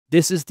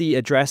This is the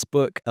address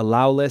book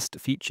allow list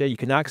feature. You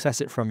can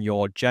access it from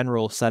your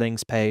general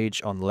settings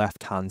page on the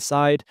left-hand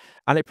side,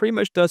 and it pretty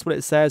much does what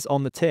it says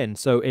on the tin.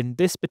 So in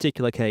this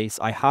particular case,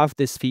 I have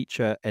this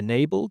feature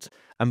enabled.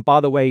 And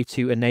by the way,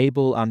 to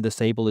enable and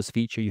disable this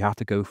feature, you have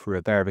to go through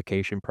a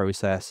verification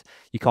process.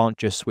 You can't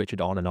just switch it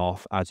on and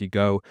off as you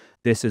go.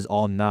 This is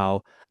on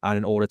now, and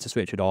in order to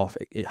switch it off,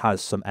 it has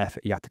some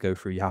effort you have to go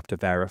through. You have to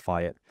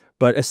verify it.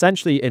 But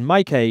essentially, in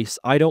my case,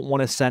 I don't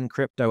want to send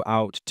crypto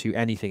out to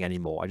anything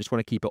anymore. I just want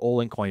to keep it all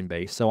in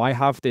Coinbase. So I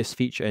have this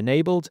feature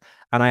enabled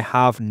and I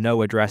have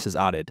no addresses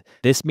added.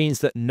 This means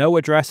that no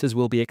addresses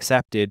will be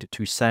accepted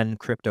to send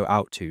crypto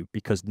out to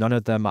because none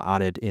of them are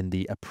added in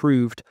the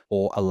approved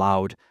or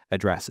allowed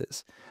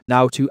addresses.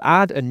 Now, to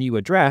add a new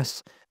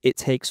address, it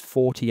takes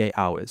 48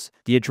 hours.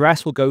 The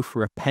address will go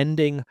through a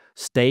pending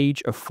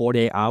stage of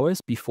 48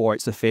 hours before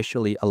it's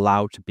officially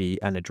allowed to be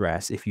an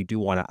address if you do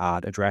want to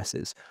add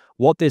addresses.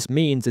 What this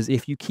means is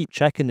if you keep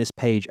checking this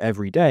page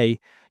every day,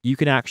 you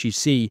can actually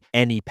see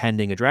any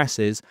pending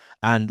addresses.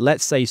 And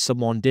let's say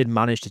someone did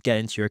manage to get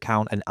into your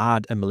account and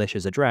add a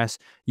malicious address,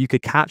 you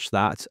could catch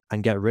that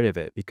and get rid of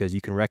it because you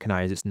can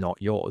recognize it's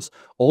not yours.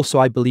 Also,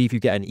 I believe you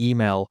get an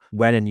email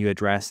when a new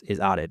address is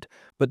added.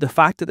 But the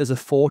fact that there's a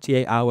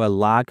 48-hour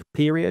lag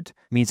period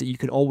means that you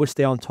can always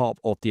stay on top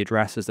of the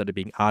addresses that are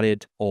being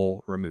added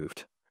or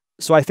removed.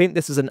 So I think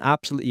this is an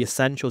absolutely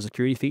essential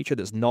security feature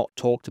that's not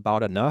talked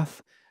about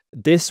enough.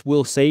 This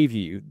will save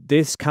you.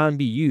 This can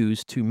be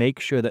used to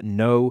make sure that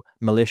no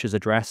malicious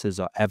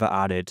addresses are ever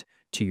added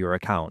to your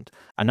account.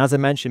 And as I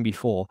mentioned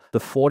before, the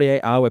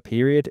 48-hour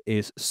period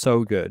is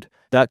so good.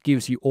 That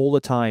gives you all the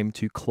time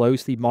to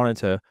closely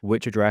monitor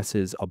which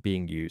addresses are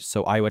being used.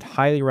 So I would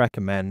highly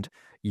recommend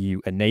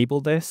you enable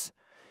this.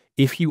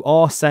 If you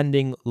are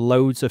sending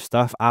loads of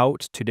stuff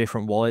out to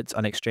different wallets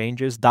and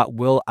exchanges, that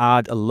will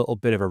add a little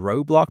bit of a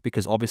roadblock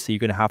because obviously you're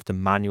going to have to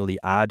manually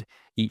add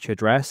each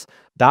address.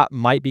 That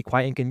might be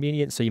quite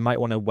inconvenient, so you might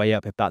want to weigh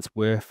up if that's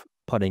worth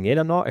putting in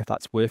or not, if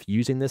that's worth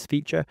using this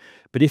feature.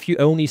 But if you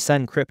only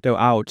send crypto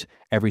out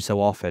every so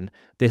often,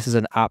 this is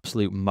an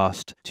absolute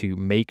must to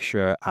make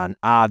sure and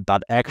add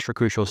that extra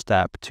crucial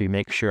step to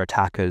make sure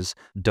attackers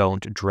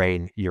don't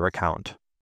drain your account.